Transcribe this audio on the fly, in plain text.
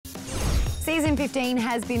Season 15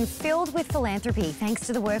 has been filled with philanthropy thanks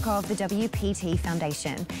to the work of the WPT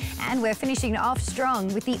Foundation. And we're finishing off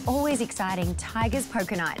strong with the always exciting Tigers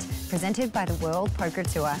Poker Night, presented by the World Poker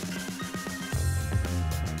Tour.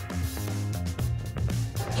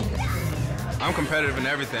 I'm competitive in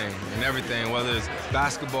everything, whether it's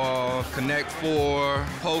basketball, Connect Four,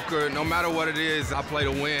 poker, no matter what it is, I play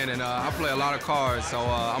to win, and I play a lot of cards, so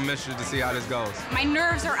I'm interested to see how this goes. My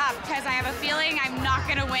nerves are up because I have a feeling I'm not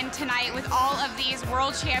going to win tonight with all of these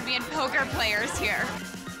world champion poker players here.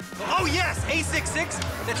 Oh yes, A6-6,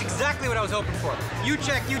 that's exactly what I was hoping for. You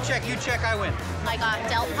check, I win. I got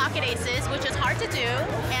dealt pocket aces, which is hard to do,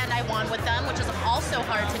 and I won with them, which is also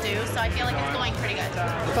hard to do, so I feel like it's going pretty good.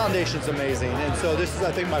 The foundation's amazing, and so this is,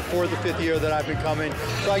 I think, my 4th or 5th year that I've been coming.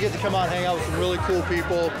 So I get to come out and hang out with some really cool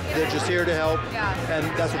people that are just here to help, and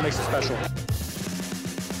that's what makes it special.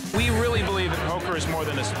 We really believe that poker is more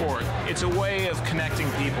than a sport. It's a way of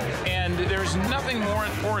connecting people. And there's nothing more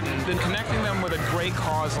important than connecting them with a great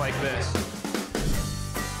cause like this.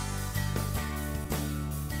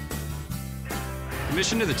 The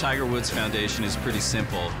mission of the Tiger Woods Foundation is pretty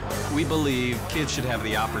simple. We believe kids should have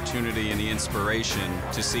the opportunity and the inspiration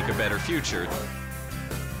to seek a better future.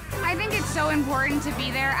 I think it's so important to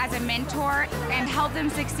be there as a mentor and help them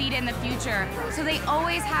succeed in the future. So they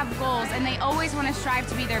always have goals and they always want to strive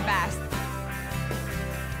to be their best.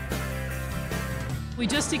 We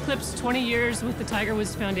just eclipsed 20 years with the Tiger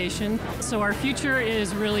Woods Foundation, so our future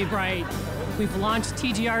is really bright. We've launched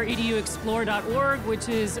tgreduexplore.org, which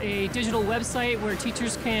is a digital website where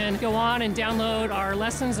teachers can go on and download our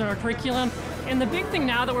lessons and our curriculum. And the big thing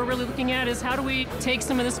now that we're really looking at is how do we take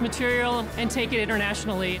some of this material and take it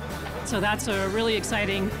internationally. So that's a really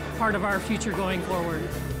exciting part of our future going forward.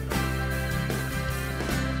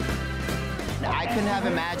 I couldn't have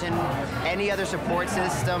imagined any other support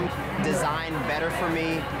system designed better for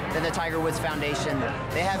me than the Tiger Woods Foundation.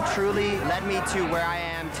 They have truly led me to where I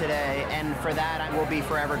am today, and for that I will be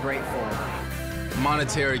forever grateful.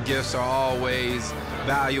 Monetary gifts are always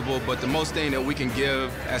valuable, but the most thing that we can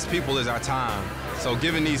give as people is our time. So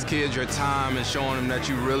giving these kids your time and showing them that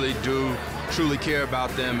you really do truly care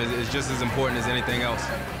about them is just as important as anything else.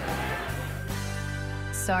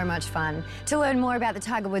 So much fun. To learn more about the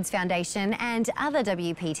Tiger Woods Foundation and other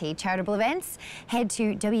WPT charitable events, head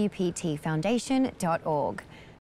to wptfoundation.org.